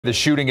The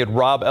shooting at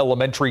Robb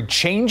Elementary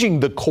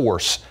changing the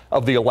course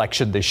of the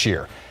election this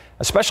year,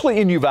 especially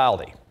in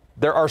Uvalde.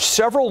 There are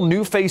several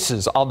new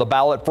faces on the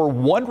ballot for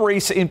one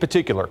race in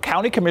particular,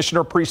 County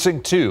Commissioner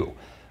Precinct 2.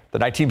 The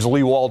night team's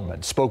Lee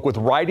Waldman spoke with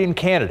write-in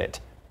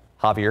candidate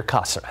Javier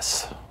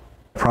Cazares.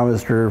 I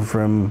promised her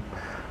from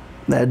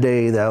that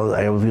day that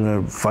I was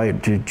going to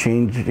fight to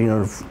change,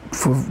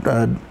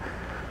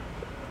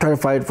 try to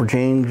fight for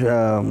change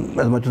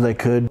as much as I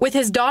could. With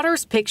his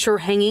daughter's picture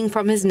hanging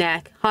from his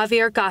neck,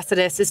 Javier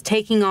Cazares is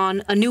taking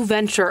on a new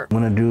venture. I'm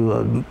going to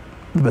do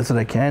the best that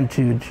I can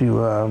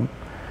to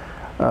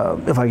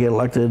if I get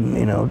elected,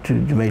 to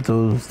make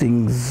those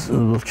things,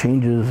 those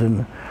changes,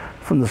 and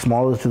from the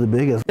smallest to the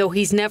biggest. Though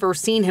he's never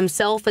seen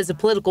himself as a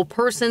political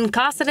person,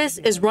 Cazares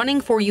is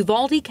running for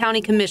Uvalde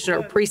County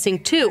Commissioner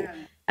Precinct 2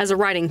 as a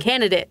write-in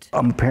candidate.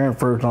 I'm a parent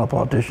first, not a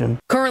politician.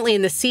 Currently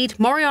in the seat,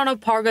 Mariano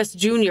Pargas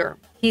Jr.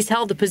 He's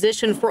held the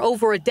position for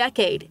over a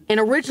decade and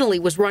originally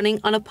was running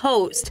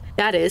unopposed.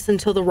 That is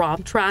until the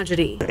Robb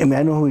tragedy. I mean,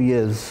 I know who he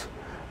is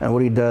and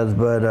what he does,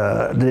 but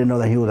I didn't know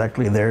that he was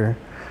actually there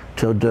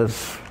till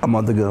just a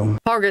month ago.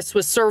 Pargas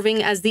was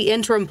serving as the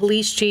interim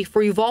police chief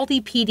for Uvalde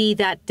PD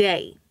that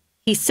day.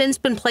 He's since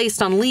been placed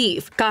on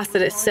leave.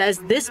 Cazares says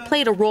this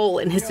played a role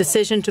in his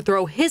decision to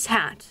throw his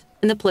hat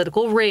in the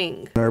political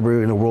ring.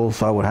 Everybody in the world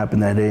saw what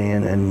happened that day,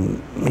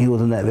 and he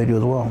was in that video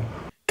as well.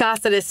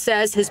 Cazares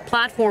says his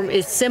platform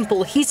is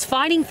simple. He's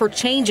fighting for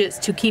changes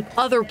to keep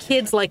other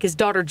kids like his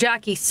daughter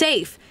Jackie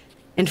safe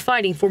and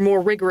fighting for more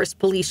rigorous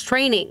police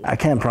training. I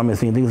can't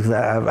promise anything because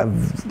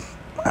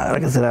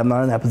like I said, I'm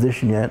not in that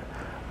position yet,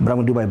 but I'm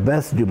going to do my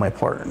best to do my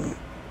part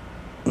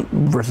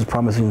versus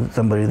promising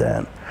somebody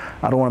that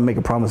I don't want to make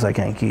a promise I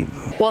can't keep.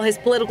 While his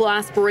political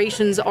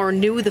aspirations are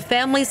new, the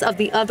families of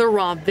the other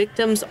Robb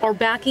victims are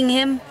backing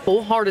him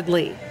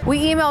wholeheartedly. We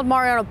emailed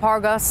Mariano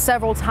Pargas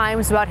several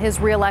times about his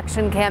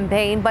re-election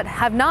campaign, but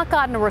have not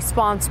gotten a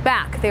response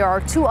back. There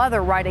are two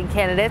other write-in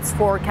candidates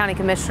for County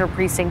Commissioner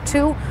Precinct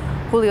 2,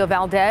 Julio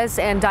Valdez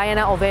and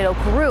Diana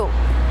Alvedo-Carew.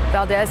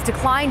 Valdez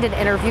declined an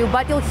interview,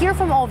 but you'll hear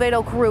from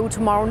Alvedo-Carew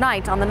tomorrow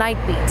night on the Night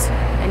Beat.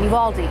 In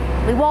Uvalde,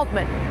 Lee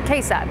Waldman,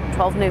 KSAT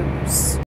 12 News.